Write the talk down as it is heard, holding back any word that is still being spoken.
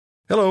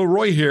Hello,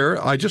 Roy here.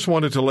 I just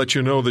wanted to let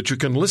you know that you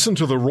can listen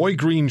to The Roy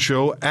Green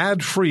Show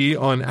ad-free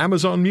on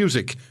Amazon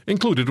Music,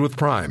 included with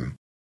Prime.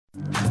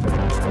 The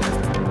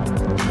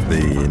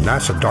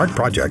NASA DART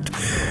project,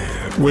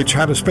 which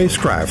had a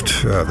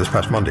spacecraft this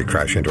past Monday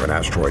crash into an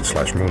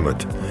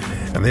asteroid/moonlet.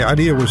 And the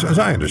idea was, as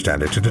I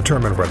understand it, to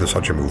determine whether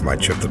such a move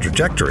might shift the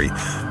trajectory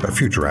of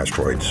future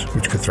asteroids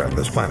which could threaten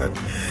this planet.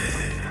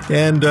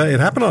 And it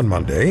happened on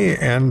Monday,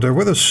 and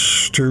with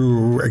us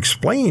to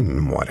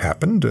explain what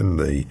happened and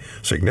the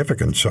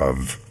significance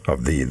of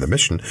the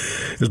mission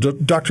is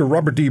Dr.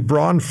 Robert D.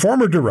 Braun,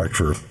 former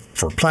director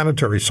for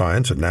planetary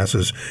science at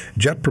NASA's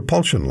Jet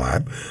Propulsion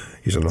Lab.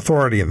 He's an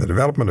authority in the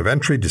development of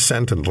entry,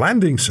 descent, and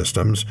landing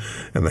systems,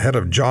 and the head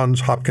of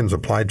Johns Hopkins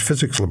Applied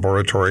Physics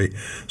Laboratory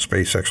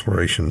Space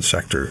Exploration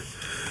Sector.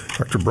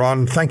 Dr.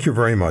 Braun, thank you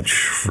very much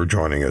for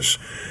joining us.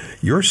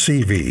 Your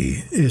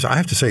CV is, I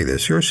have to say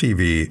this, your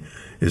CV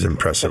is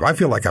impressive. I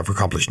feel like I've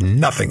accomplished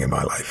nothing in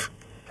my life.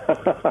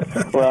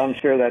 Well, I'm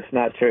sure that's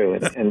not true,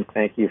 and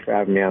thank you for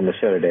having me on the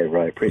show today,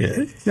 Roy. I appreciate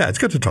it. Yeah, it's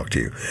good to talk to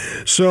you.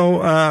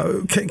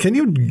 So can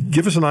you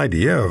give us an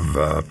idea of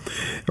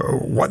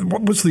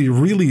what was the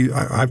really,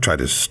 I've tried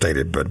to state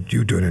it, but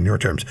you do it in your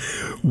terms,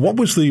 what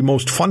was the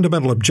most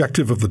fundamental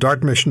objective of the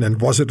DART mission,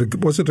 and was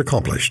it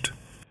accomplished?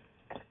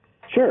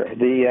 Sure.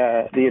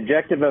 The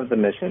objective of the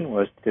mission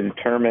was to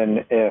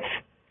determine if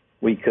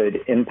we could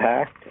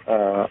impact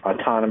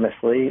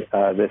autonomously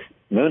this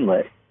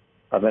moonlet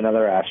of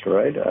another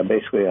asteroid,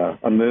 basically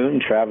a moon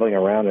traveling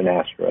around an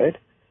asteroid,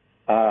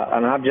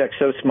 an object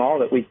so small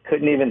that we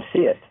couldn't even see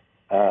it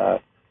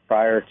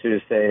prior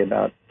to, say,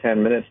 about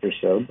 10 minutes or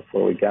so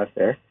before we got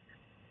there.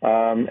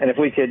 And if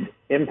we could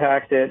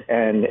impact it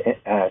and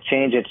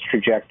change its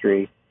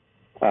trajectory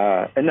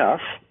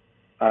enough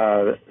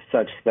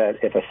such that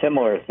if a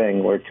similar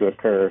thing were to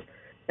occur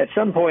at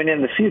some point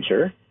in the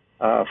future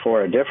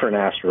for a different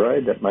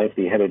asteroid that might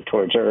be headed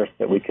towards Earth,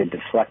 that we could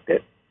deflect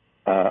it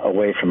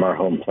away from our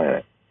home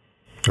planet.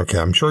 Okay,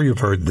 I'm sure you've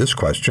heard this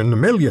question a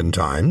million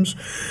times,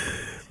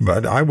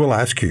 but I will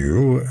ask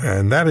you,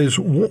 and that is,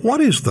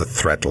 what is the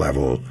threat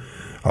level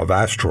of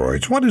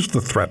asteroids? What is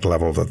the threat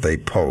level that they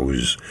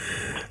pose?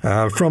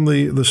 From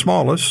the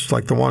smallest,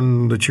 like the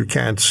one that you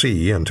can't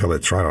see until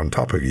it's right on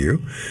top of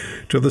you,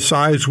 to the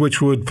size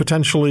which would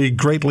potentially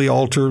greatly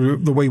alter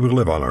the way we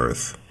live on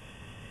Earth?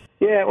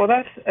 Yeah, well,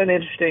 that's an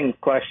interesting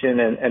question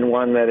and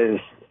one that is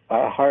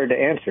hard to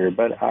answer,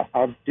 but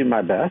I'll do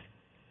my best.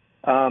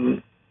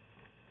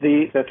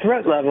 The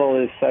threat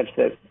level is such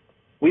that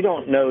we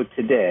don't know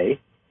today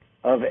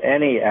of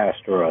any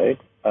asteroid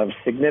of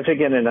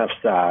significant enough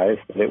size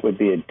that it would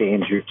be a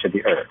danger to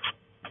the Earth.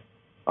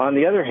 On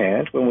the other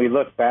hand, when we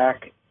look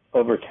back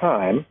over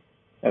time,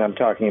 and I'm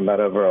talking about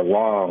over a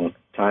long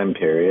time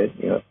period,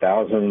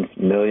 thousands,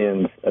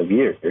 millions of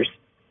years,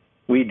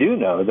 we do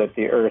know that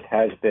the Earth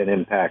has been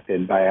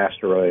impacted by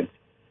asteroids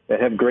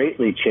that have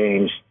greatly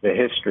changed the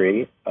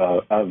history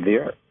of the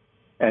Earth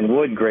and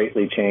would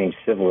greatly change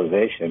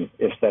civilization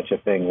if such a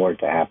thing were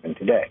to happen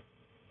today.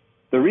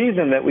 The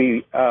reason that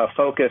we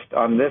focused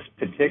on this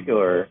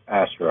particular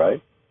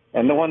asteroid,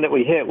 and the one that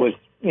we hit was,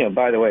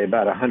 by the way,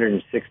 about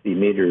 160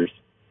 meters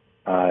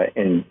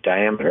in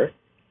diameter.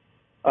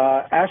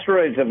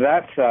 Asteroids of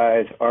that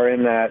size are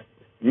in that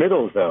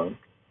middle zone.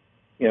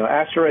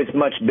 Asteroids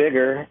much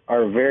bigger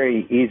are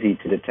very easy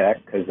to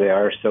detect because they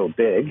are so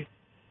big.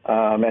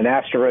 And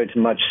asteroids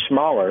much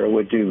smaller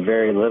would do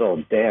very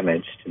little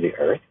damage to the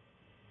Earth.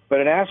 But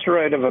an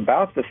asteroid of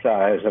about the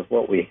size of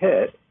what we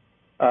hit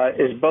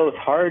is both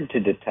hard to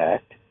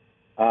detect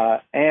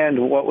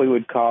and what we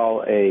would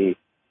call a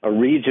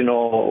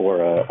regional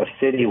or a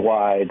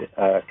citywide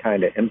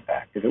kind of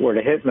impact. If it were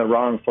to hit in the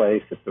wrong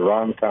place at the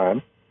wrong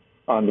time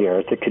on the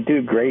Earth, it could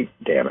do great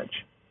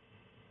damage.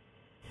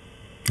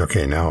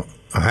 Okay, now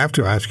I have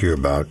to ask you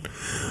about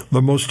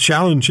the most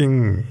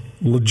challenging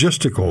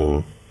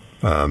logistical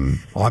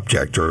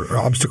object or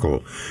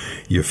obstacle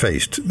you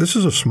faced. This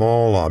is a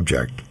small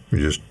object. You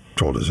just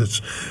told us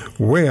it's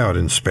way out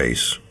in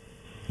space.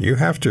 You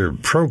have to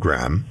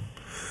program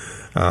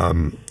a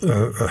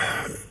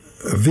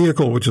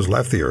vehicle which has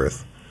left the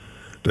Earth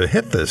to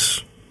hit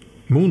this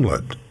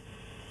moonlet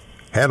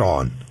head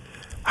on.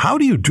 How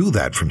do you do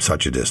that from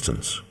such a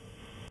distance?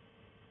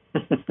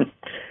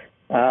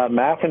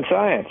 Math and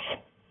science.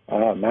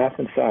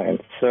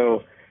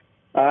 So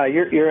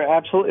you're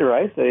absolutely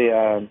right.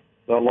 The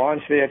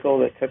launch vehicle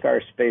that took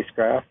our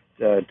spacecraft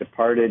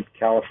departed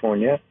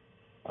California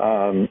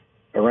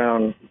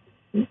around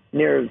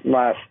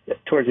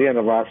towards the end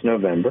of last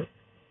November,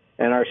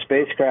 and our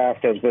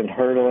spacecraft has been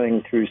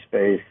hurtling through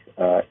space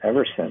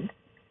ever since.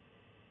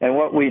 And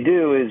what we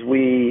do is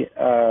we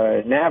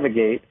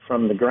navigate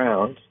from the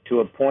ground to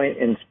a point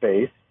in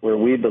space where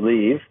we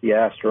believe the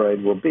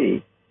asteroid will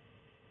be.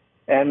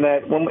 And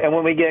that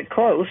when we get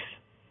close,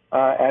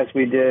 as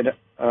we did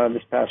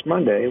this past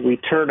Monday, we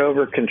turn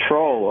over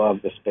control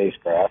of the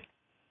spacecraft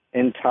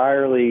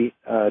entirely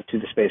to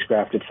the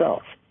spacecraft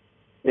itself.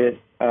 It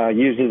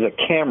uses a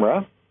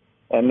camera,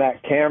 and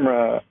that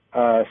camera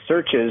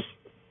searches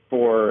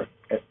for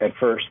at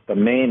first the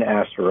main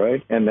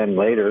asteroid, and then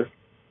later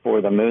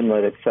for the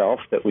moonlet itself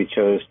that we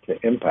chose to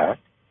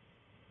impact.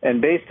 And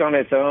based on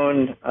its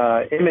own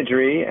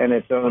imagery and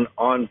its own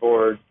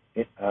onboard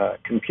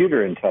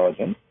computer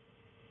intelligence,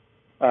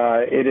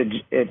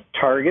 it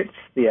targets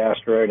the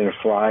asteroid and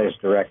flies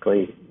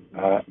directly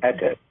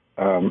at it.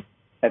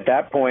 At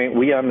that point,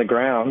 we on the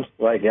ground,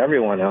 like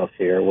everyone else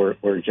here,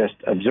 were just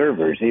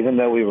observers. Even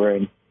though we were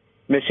in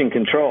mission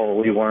control,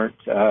 we weren't,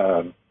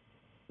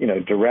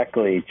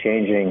 directly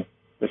changing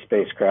the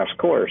spacecraft's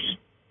course.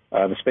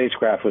 The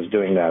spacecraft was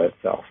doing that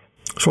itself.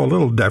 So a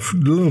little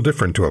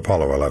different to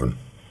Apollo 11.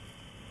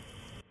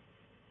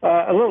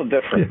 A little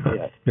different,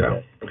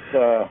 yes.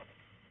 Yeah.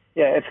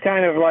 It's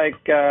kind of like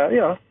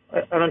an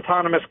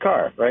autonomous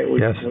car, right?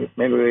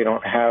 Maybe we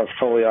don't have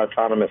fully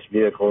autonomous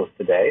vehicles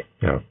today.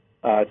 Yeah.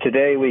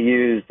 Today we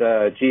use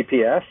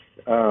GPS,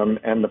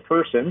 and the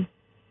person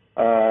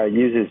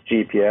uses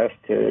GPS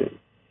to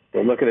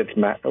look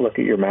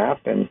at your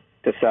map and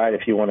decide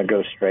if you want to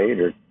go straight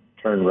or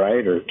turn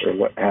right or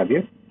what have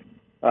you.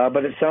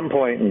 But at some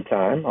point in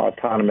time,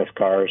 autonomous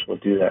cars will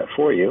do that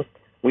for you.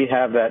 We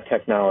have that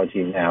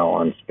technology now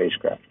on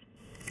spacecraft.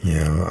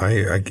 Yeah,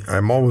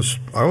 I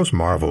always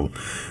marvel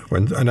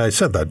when, and I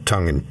said that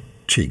tongue in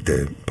cheek,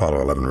 the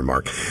Apollo 11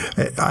 remark.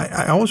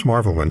 I always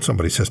marvel when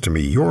somebody says to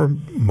me, "Your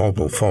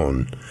mobile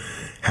phone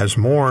has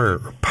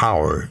more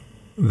power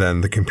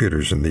than the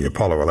computers in the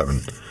Apollo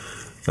 11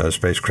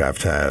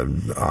 spacecraft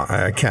had."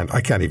 I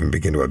can't even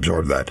begin to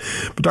absorb that.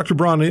 But Dr.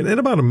 Braun, in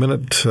about a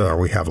minute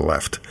we have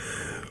left,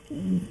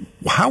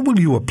 how will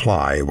you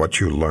apply what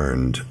you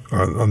learned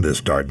on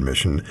this DART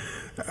mission?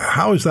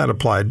 How is that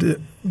applied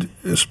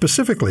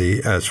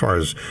specifically as far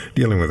as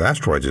dealing with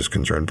asteroids is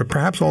concerned, but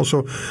perhaps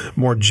also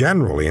more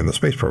generally in the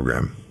space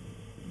program?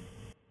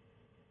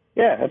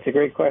 Yeah, that's a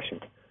great question.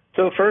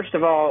 So first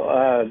of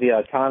all, the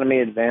autonomy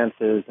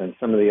advances and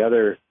some of the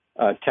other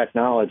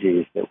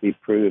technologies that we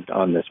proved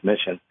on this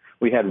mission.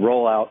 We had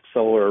rollout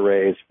solar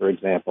arrays, for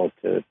example,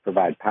 to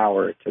provide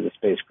power to the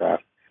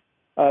spacecraft.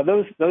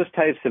 Those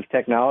types of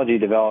technology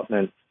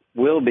developments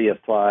will be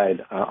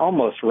applied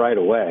almost right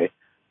away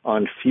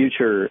on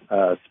future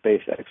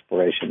space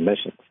exploration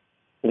missions.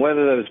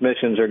 Whether those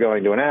missions are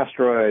going to an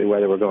asteroid,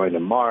 whether we're going to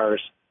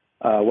Mars,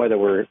 whether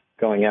we're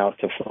going out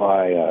to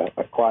fly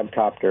a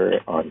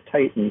quadcopter on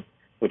Titan,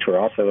 which we're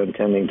also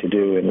intending to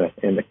do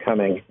in the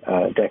coming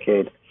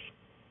decade.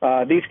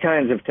 These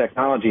kinds of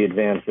technology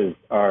advances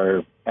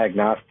are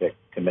agnostic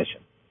to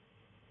mission.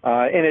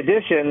 In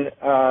addition,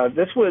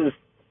 this was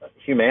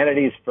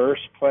humanity's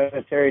first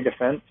planetary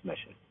defense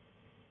mission.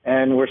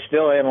 And we're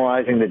still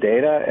analyzing the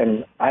data,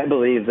 and I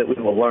believe that we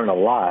will learn a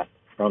lot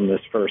from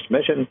this first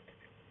mission,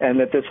 and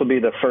that this will be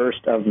the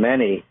first of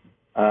many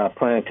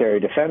planetary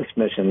defense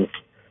missions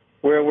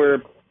where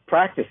we're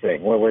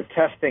practicing, where we're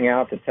testing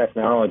out the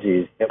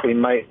technologies that we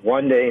might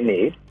one day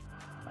need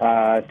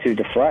to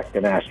deflect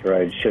an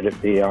asteroid should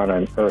it be on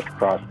an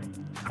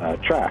Earth-crossing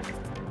track.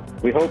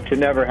 We hope to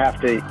never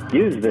have to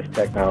use this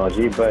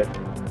technology, but,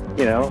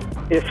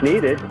 if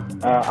needed,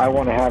 I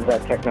want to have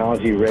that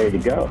technology ready to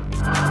go.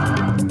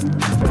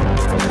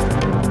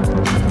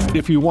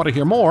 If you want to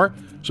hear more,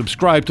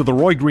 subscribe to The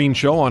Roy Green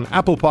Show on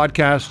Apple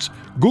Podcasts,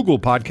 Google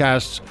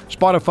Podcasts,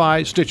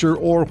 Spotify, Stitcher,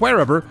 or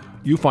wherever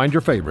you find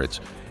your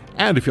favorites.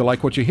 And if you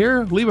like what you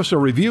hear, leave us a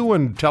review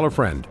and tell a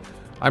friend.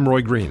 I'm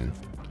Roy Green.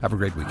 Have a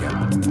great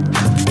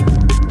weekend.